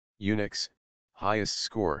Unix, highest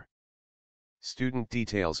score. Student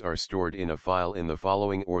details are stored in a file in the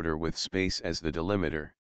following order with space as the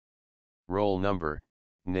delimiter. Roll number,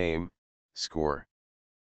 name, score.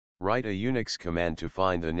 Write a Unix command to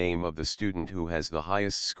find the name of the student who has the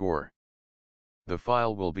highest score. The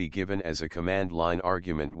file will be given as a command line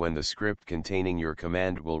argument when the script containing your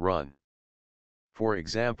command will run. For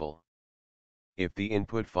example, if the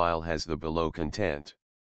input file has the below content,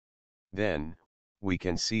 then we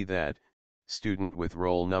can see that student with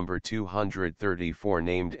roll number 234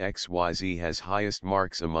 named XYZ has highest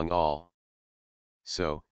marks among all.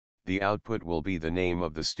 So, the output will be the name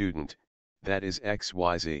of the student, that is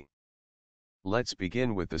XYZ. Let's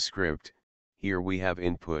begin with the script. Here we have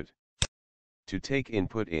input. To take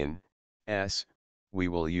input in S, we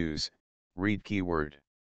will use read keyword.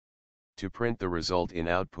 To print the result in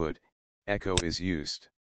output, echo is used.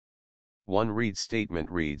 One read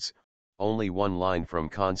statement reads only one line from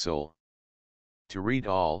console. To read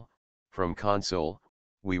all from console,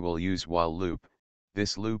 we will use while loop.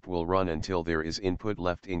 This loop will run until there is input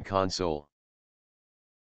left in console.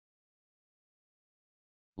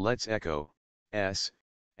 Let's echo S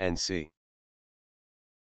and see.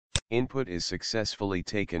 Input is successfully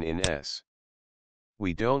taken in S.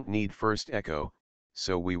 We don't need first echo,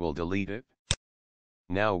 so we will delete it.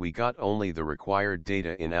 Now we got only the required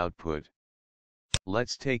data in output.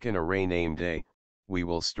 Let's take an array named A. We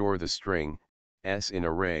will store the string S in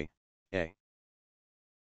array A.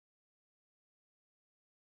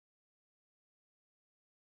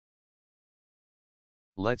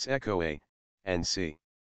 Let's echo A and see.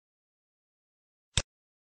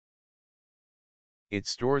 It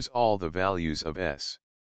stores all the values of S.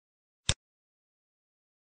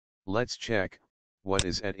 Let's check what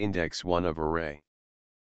is at index 1 of array.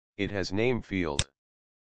 It has name field.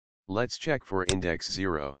 Let's check for index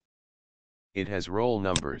 0. It has roll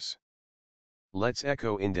numbers. Let's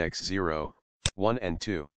echo index 0, 1 and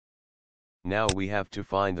 2. Now we have to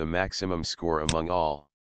find the maximum score among all.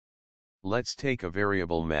 Let's take a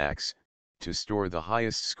variable max to store the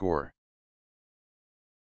highest score.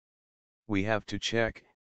 We have to check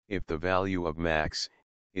if the value of max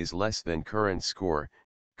is less than current score.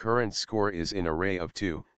 Current score is in array of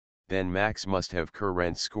 2, then max must have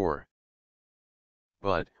current score.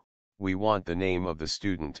 But we want the name of the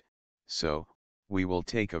student, so we will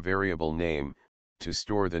take a variable name to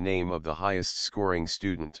store the name of the highest scoring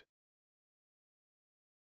student.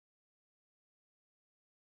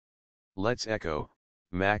 Let's echo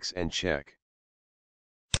max and check.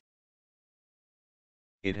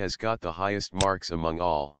 It has got the highest marks among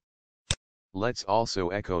all. Let's also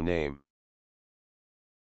echo name.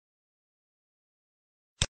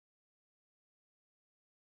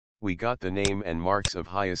 We got the name and marks of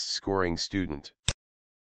highest scoring student.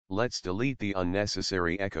 Let's delete the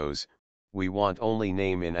unnecessary echoes. We want only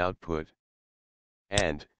name in output.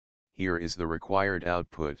 And here is the required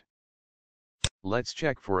output. Let's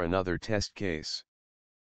check for another test case.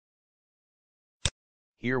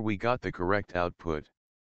 Here we got the correct output.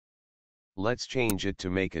 Let's change it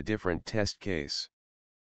to make a different test case.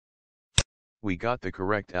 We got the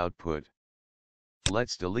correct output.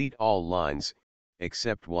 Let's delete all lines,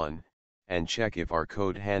 except one, and check if our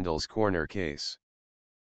code handles corner case.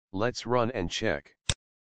 Let's run and check.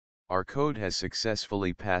 Our code has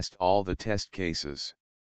successfully passed all the test cases.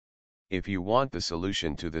 If you want the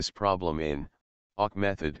solution to this problem in awk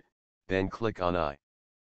method, then click on I.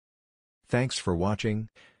 Thanks for watching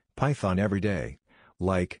Python Everyday.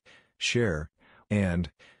 Like, share,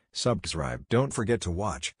 and subscribe. Don't forget to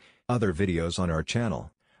watch other videos on our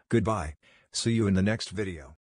channel. Goodbye. See you in the next video.